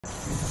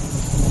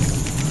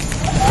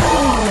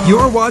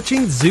You're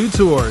watching Zoo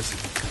Tours,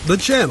 the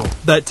channel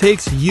that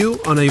takes you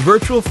on a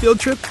virtual field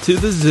trip to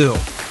the zoo.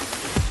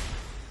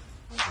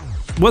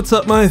 What's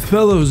up, my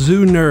fellow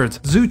zoo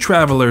nerds, zoo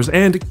travelers,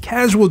 and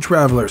casual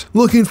travelers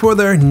looking for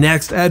their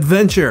next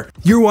adventure?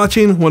 You're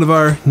watching one of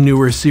our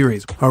newer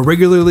series. Our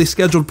regularly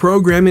scheduled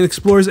programming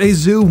explores a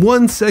zoo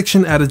one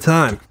section at a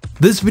time.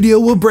 This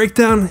video will break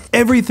down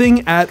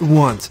everything at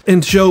once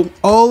and show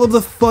all of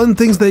the fun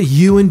things that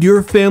you and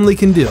your family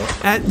can do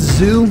at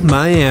Zoo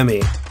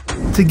Miami.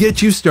 To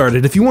get you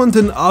started, if you want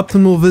an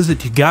optimal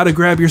visit, you gotta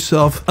grab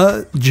yourself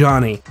a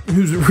Johnny,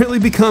 who's really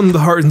become the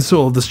heart and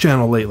soul of this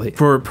channel lately,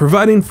 for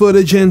providing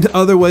footage and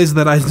other ways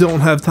that I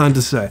don't have time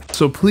to say.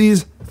 So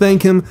please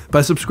thank him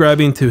by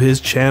subscribing to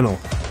his channel,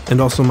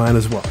 and also mine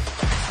as well.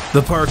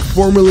 The park,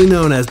 formerly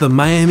known as the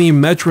Miami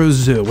Metro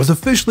Zoo, was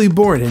officially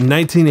born in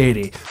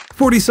 1980.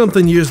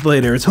 40-something years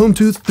later, it's home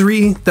to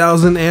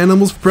 3,000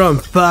 animals from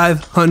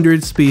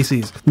 500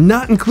 species,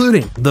 not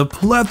including the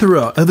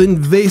plethora of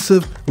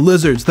invasive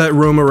lizards that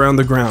roam around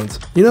the grounds.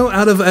 You know,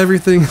 out of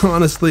everything,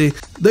 honestly,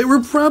 they were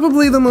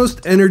probably the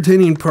most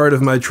entertaining part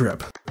of my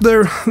trip.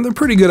 They're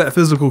pretty good at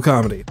physical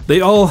comedy.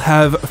 They all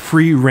have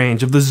free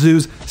range of the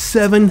zoo's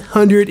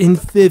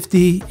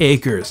 750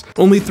 acres.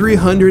 Only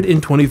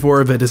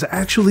 324 of it is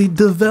actually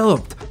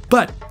developed.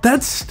 But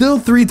that's still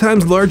 3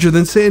 times larger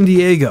than San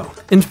Diego,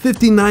 and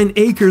 59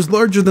 acres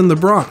larger than the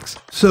Bronx.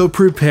 So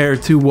prepare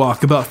to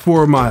walk about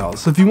 4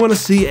 miles if you want to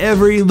see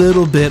every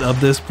little bit of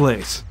this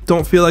place.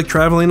 Don't feel like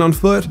traveling on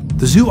foot?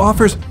 The zoo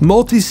offers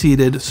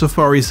multi-seated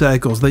safari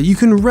cycles that you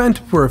can rent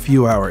for a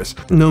few hours.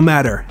 No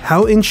matter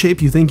how in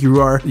shape you think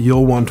you are,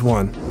 you'll want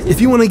one. If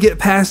you want to get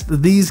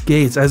past these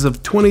gates as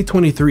of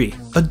 2023,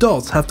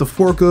 adults have to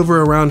fork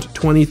over around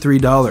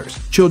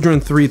 $23. Children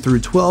 3 through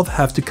 12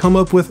 have to come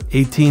up with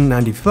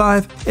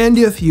 $18.95, and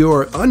if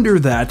you're under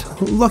that,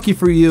 lucky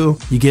for you,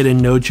 you get a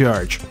no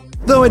charge.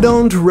 Though I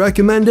don't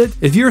recommend it,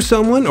 if you're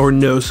someone or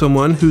know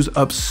someone who's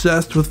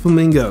obsessed with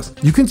flamingos,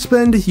 you can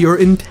spend your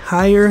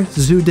entire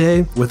zoo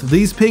day with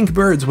these pink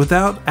birds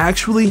without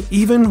actually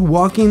even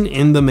walking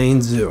in the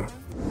main zoo.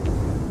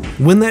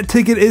 When that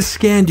ticket is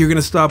scanned, you're going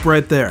to stop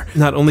right there.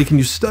 Not only can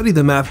you study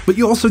the map, but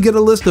you also get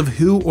a list of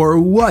who or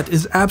what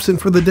is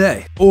absent for the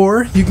day.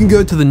 Or you can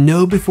go to the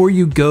Know Before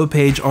You Go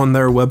page on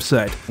their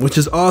website, which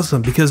is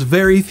awesome because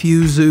very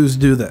few zoos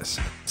do this.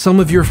 Some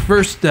of your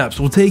first steps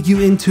will take you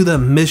into the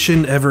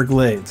Mission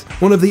Everglades,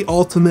 one of the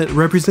ultimate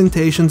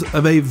representations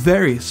of a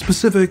very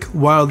specific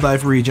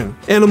wildlife region.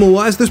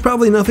 Animal-wise, there's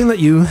probably nothing that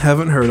you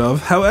haven't heard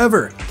of.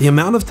 However, the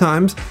amount of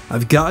times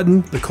I've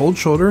gotten the cold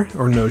shoulder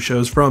or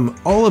no-shows from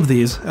all of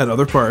these at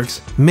other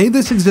parks made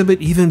this exhibit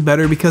even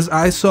better because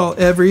I saw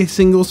every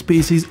single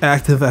species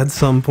active at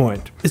some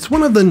point. It's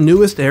one of the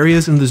newest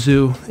areas in the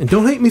zoo, and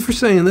don't hate me for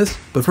saying this,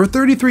 but for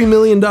 $33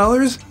 million,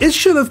 it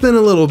should have been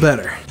a little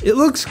better. It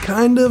looks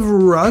kind of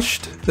rushed.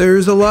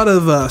 There's a lot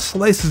of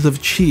slices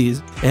of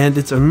cheese, and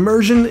its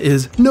immersion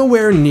is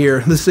nowhere near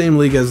the same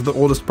league as the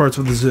oldest parts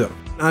of the zoo.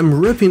 I'm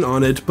ripping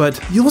on it, but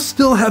you'll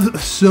still have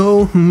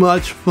so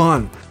much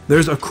fun.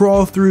 There's a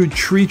crawl through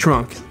tree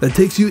trunk that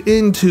takes you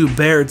into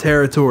bear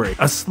territory,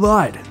 a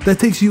slide that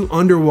takes you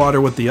underwater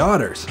with the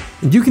otters,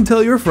 and you can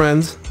tell your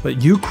friends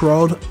that you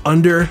crawled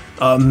under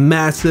a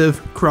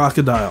massive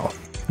crocodile.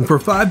 And for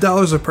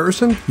 $5 a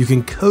person, you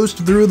can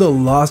coast through the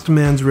Lost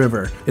Man's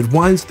River. It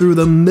winds through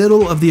the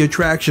middle of the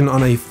attraction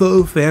on a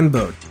faux fan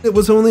boat. It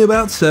was only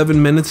about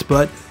 7 minutes,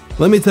 but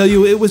let me tell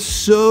you, it was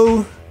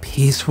so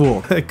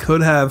peaceful. I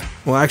could have,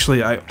 well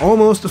actually, I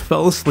almost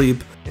fell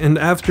asleep, and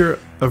after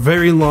a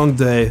very long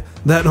day,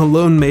 that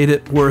alone made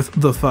it worth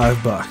the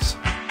 $5.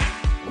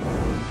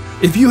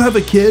 If you have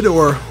a kid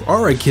or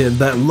are a kid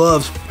that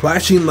loves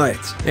flashing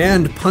lights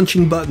and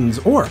punching buttons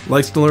or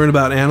likes to learn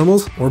about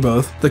animals, or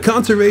both, the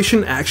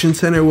Conservation Action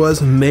Center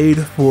was made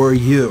for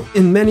you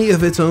in many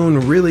of its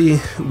own really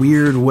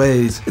weird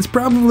ways. It's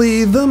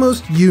probably the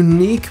most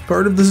unique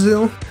part of the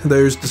zoo.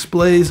 There's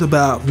displays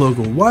about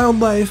local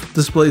wildlife,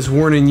 displays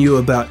warning you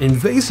about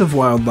invasive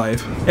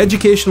wildlife,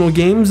 educational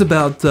games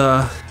about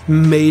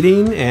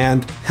mating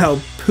and how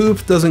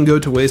poop doesn't go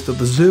to waste at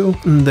the zoo.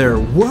 There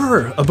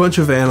were a bunch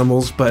of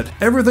animals, but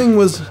everything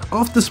was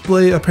off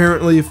display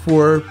apparently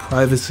for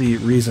privacy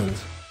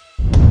reasons.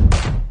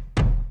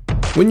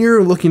 When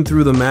you're looking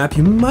through the map,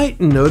 you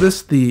might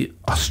notice the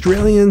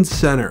Australian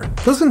Center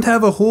doesn't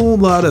have a whole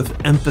lot of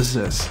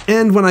emphasis,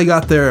 and when I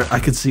got there, I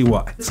could see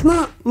why. It's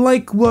not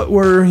like what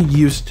we're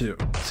used to.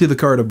 See the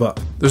card above.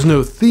 There's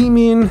no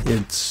theming,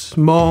 it's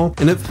small,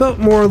 and it felt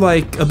more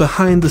like a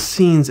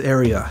behind-the-scenes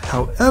area.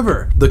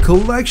 However, the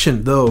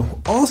collection, though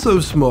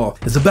also small,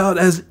 is about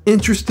as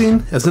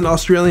interesting as an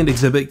Australian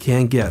exhibit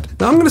can get.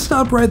 Now I'm gonna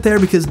stop right there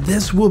because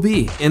this will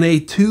be in a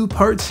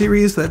 2-part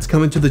series that's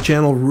coming to the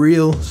channel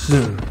real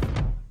soon.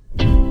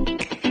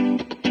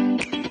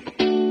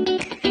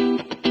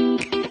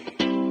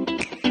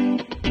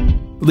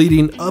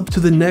 Leading up to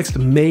the next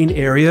main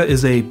area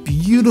is a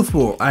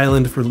beautiful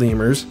island for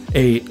lemurs,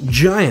 a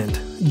giant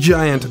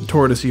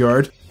tortoise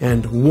yard,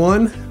 and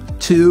 1,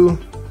 2,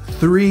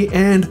 3,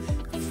 and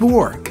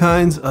 4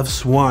 kinds of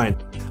swine.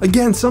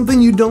 Again,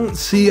 something you don't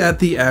see at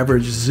the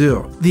average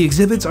zoo. The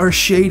exhibits are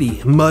shady,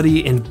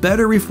 muddy, and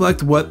better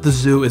reflect what the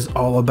zoo is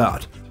all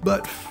about.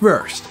 But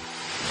first,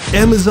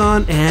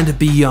 Amazon and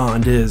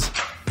Beyond is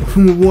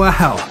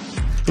wow.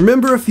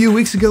 Remember a few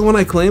weeks ago when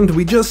I claimed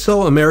we just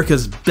saw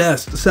America's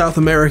best South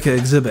America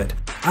exhibit?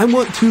 I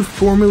want to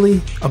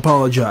formally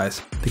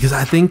apologize because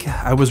I think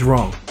I was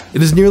wrong.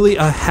 It is nearly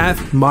a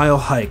half-mile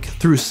hike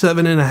through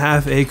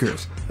 7.5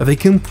 acres of a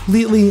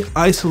completely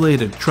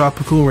isolated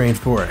tropical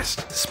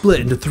rainforest, split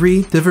into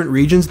 3 different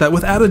regions that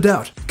without a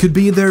doubt could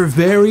be their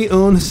very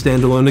own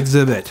standalone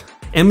exhibit.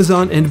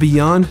 Amazon and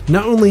Beyond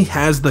not only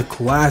has the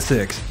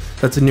classics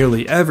that's in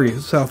nearly every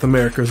South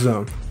America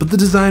zone, but the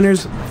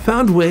designers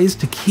found ways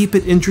to keep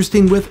it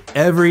interesting with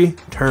every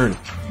turn.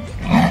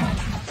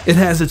 It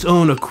has its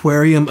own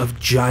aquarium of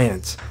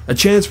giants, a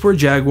chance for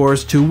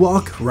jaguars to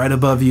walk right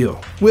above you,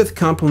 with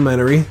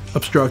complimentary,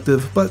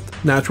 obstructive, but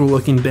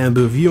natural-looking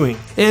bamboo viewing.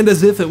 And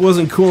as if it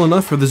wasn't cool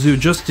enough for the zoo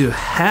just to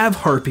have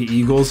harpy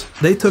eagles,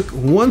 they took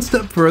one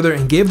step further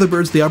and gave the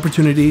birds the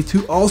opportunity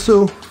to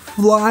also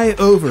fly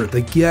over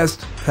the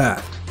guest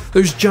path.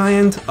 There's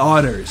giant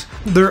otters,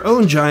 their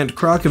own giant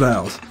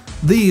crocodiles.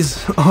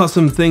 These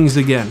awesome things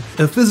again,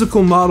 a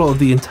physical model of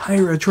the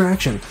entire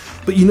attraction.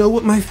 But you know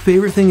what my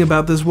favorite thing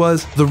about this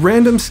was? The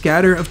random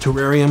scatter of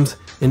terrariums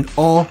in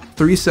all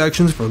 3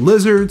 sections for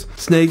lizards,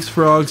 snakes,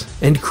 frogs,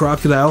 and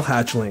crocodile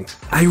hatchlings.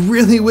 I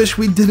really wish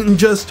we didn't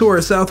just tour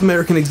a South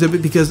American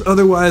exhibit because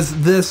otherwise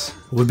this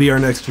would be our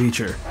next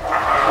feature.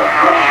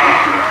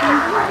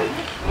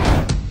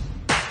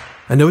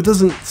 I know it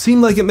doesn't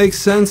seem like it makes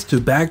sense to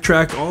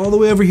backtrack all the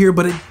way over here,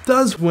 but it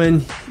does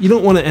when you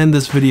don't want to end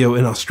this video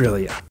in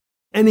Australia.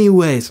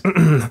 Anyways,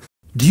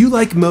 do you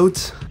like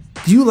moats?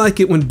 Do you like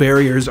it when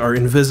barriers are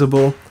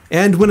invisible?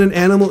 And when an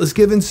animal is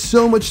given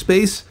so much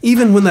space,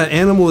 even when that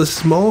animal is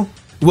small?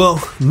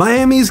 Well,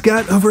 Miami's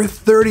got over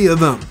 30 of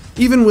them,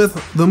 even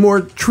with the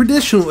more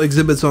traditional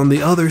exhibits on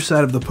the other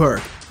side of the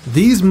park.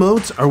 These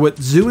moats are what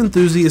zoo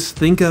enthusiasts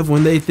think of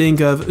when they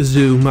think of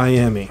Zoo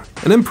Miami.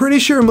 And I'm pretty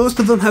sure most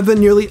of them have been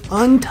nearly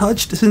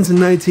untouched since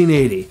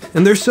 1980.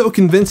 And they're so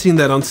convincing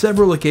that on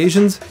several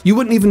occasions, you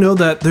wouldn't even know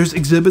that there's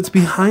exhibits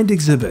behind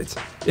exhibits.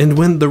 And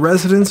when the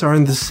residents are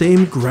in the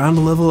same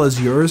ground level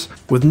as yours,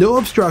 with no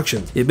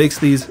obstructions, it makes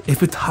these a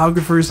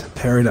photographer's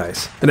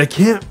paradise. And I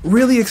can't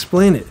really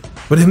explain it,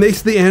 but it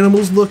makes the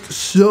animals look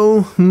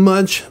so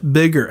much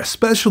bigger,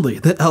 especially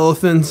the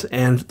elephants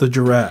and the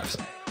giraffes.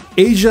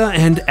 Asia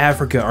and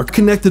Africa are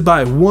connected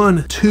by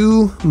one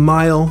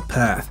 2-mile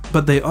path,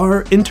 but they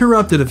are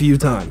interrupted a few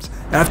times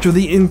after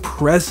the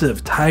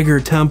impressive tiger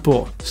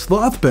temple,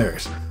 sloth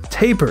bears,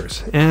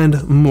 tapirs,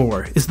 and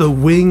more is the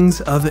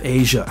Wings of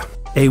Asia,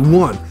 a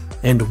 1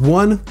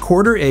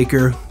 1/4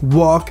 acre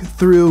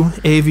walk-through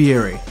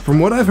aviary. From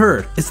what I've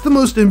heard, it's the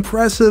most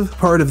impressive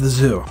part of the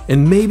zoo,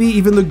 and maybe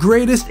even the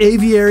greatest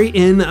aviary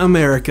in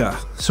America.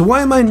 So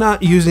why am I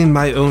not using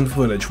my own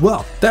footage?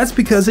 Well, that's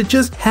because it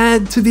just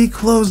had to be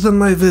closed on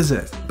my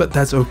visit, but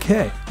that's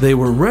okay. They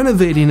were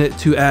renovating it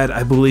to add,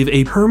 I believe,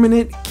 a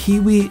permanent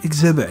Kiwi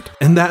exhibit,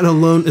 and that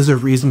alone is a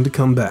reason to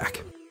come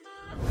back.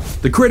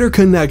 The Critter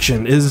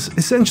Connection is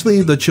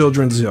essentially the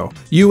children's zoo.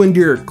 You and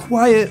your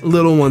quiet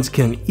little ones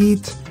can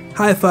eat,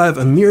 high-five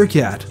a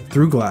meerkat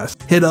through glass,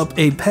 hit up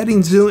a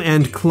petting zoo,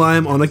 and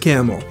climb on a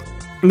camel.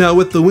 Now,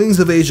 with the Wings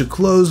of Asia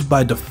closed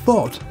by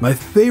default, my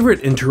favorite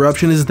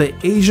interruption is the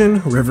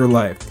Asian river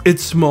life.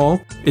 It's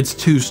small, it's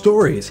 2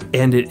 stories,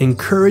 and it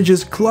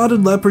encourages clawed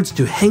leopards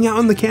to hang out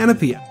on the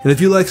canopy. And if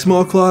you like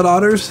small clawed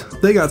otters,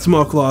 they got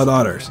small clawed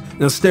otters.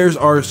 Now, stairs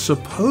are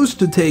supposed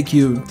to take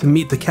you to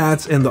meet the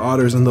cats and the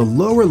otters in the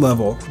lower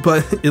level,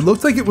 but it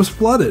looked like it was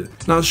flooded.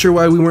 Not sure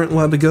why we weren't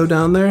allowed to go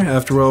down there.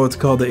 After all, it's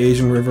called the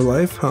Asian river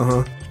life,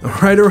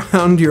 Right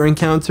around your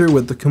encounter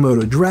with the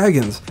Komodo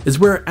dragons is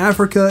where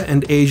Africa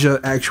and Asia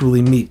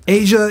actually meet.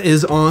 Asia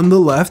is on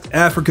the left,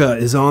 Africa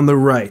is on the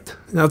right.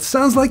 Now it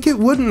sounds like it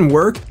wouldn't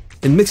work,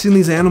 and mixing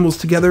these animals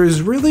together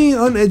is really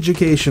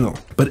uneducational.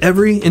 But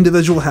every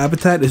individual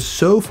habitat is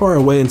so far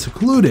away and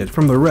secluded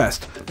from the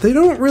rest, they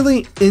don't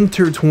really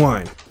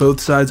intertwine. Both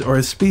sides are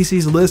a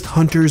species list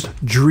hunter's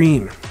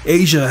dream.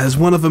 Asia has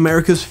one of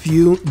America's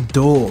few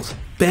dholes,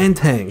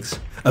 bantangs,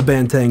 a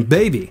bantang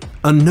baby,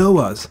 a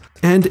Noah's,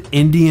 and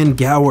Indian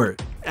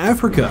Goward.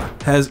 Africa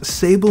has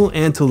sable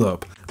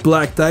antelope,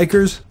 black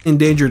duikers,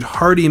 endangered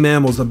hardy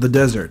mammals of the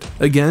desert,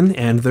 again,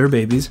 and their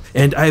babies,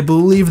 and I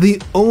believe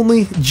the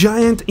only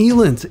giant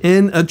eland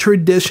in a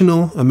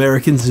traditional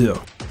American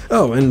zoo.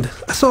 Oh, and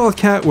I saw a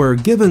cat where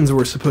gibbons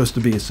were supposed to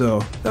be,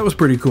 so that was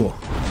pretty cool.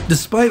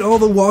 Despite all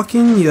the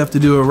walking you have to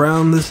do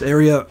around this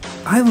area,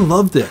 I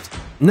loved it.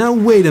 Now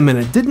wait a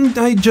minute, didn't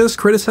I just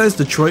criticize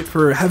Detroit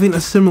for having a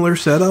similar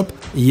setup?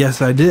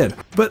 Yes, I did.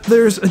 But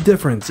there's a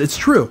difference, it's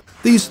true.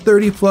 These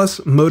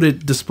 30+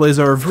 moated displays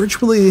are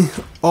virtually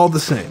all the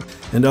same.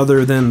 And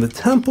other than the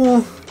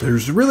temple,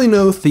 there's really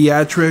no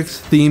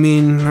theatrics,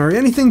 theming, or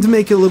anything to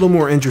make it a little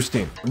more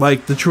interesting,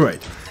 like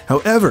Detroit.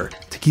 However,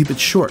 to keep it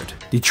short.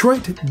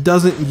 Detroit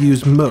doesn't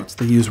use moats,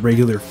 they use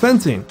regular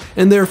fencing,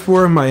 and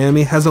therefore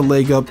Miami has a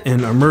leg up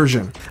in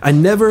immersion. I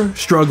never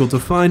struggle to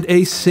find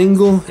a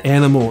single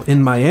animal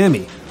in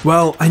Miami,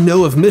 while I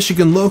know of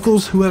Michigan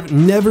locals who have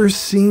never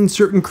seen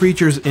certain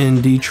creatures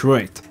in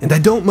Detroit. And I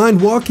don't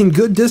mind walking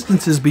good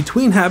distances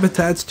between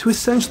habitats to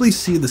essentially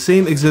see the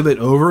same exhibit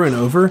over and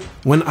over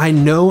when I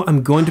know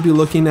I'm going to be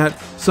looking at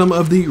some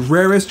of the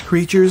rarest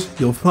creatures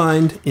you'll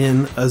find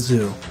in a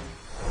zoo.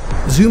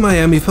 Zoo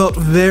Miami felt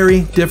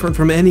very different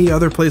from any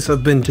other place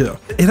I've been to.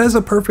 It has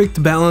a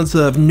perfect balance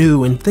of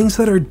new and things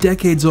that are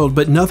decades old,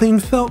 but nothing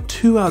felt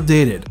too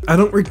outdated. I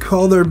don't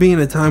recall there being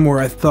a time where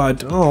I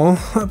thought, oh,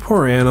 that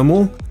poor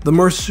animal. The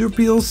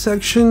marsupial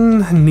section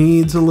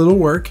needs a little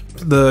work.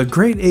 The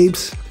great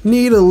apes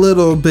need a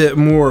little bit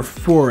more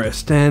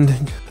forest,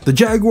 and the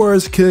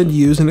jaguars could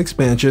use an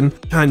expansion.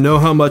 I know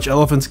how much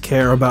elephants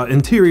care about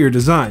interior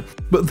design,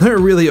 but there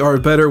really are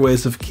better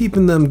ways of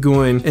keeping them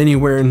going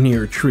anywhere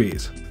near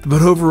trees.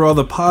 But overall,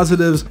 the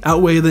positives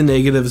outweigh the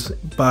negatives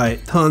by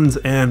tons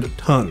and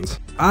tons.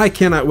 I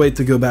cannot wait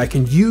to go back,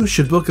 and you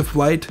should book a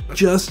flight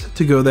just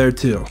to go there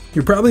too.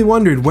 You're probably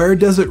wondering, where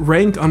does it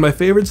rank on my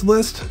favorites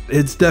list?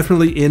 It's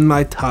definitely in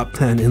my top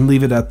 10, and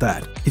leave it at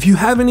that. If you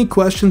have any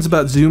questions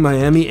about Zoo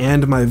Miami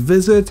and my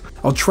visit,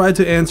 I'll try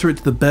to answer it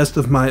to the best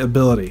of my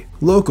ability.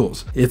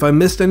 Locals, if I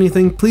missed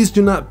anything, please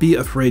do not be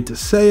afraid to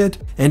say it,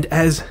 and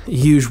as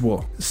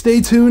usual,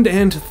 stay tuned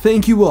and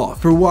thank you all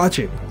for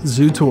watching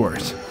Zoo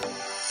Tours.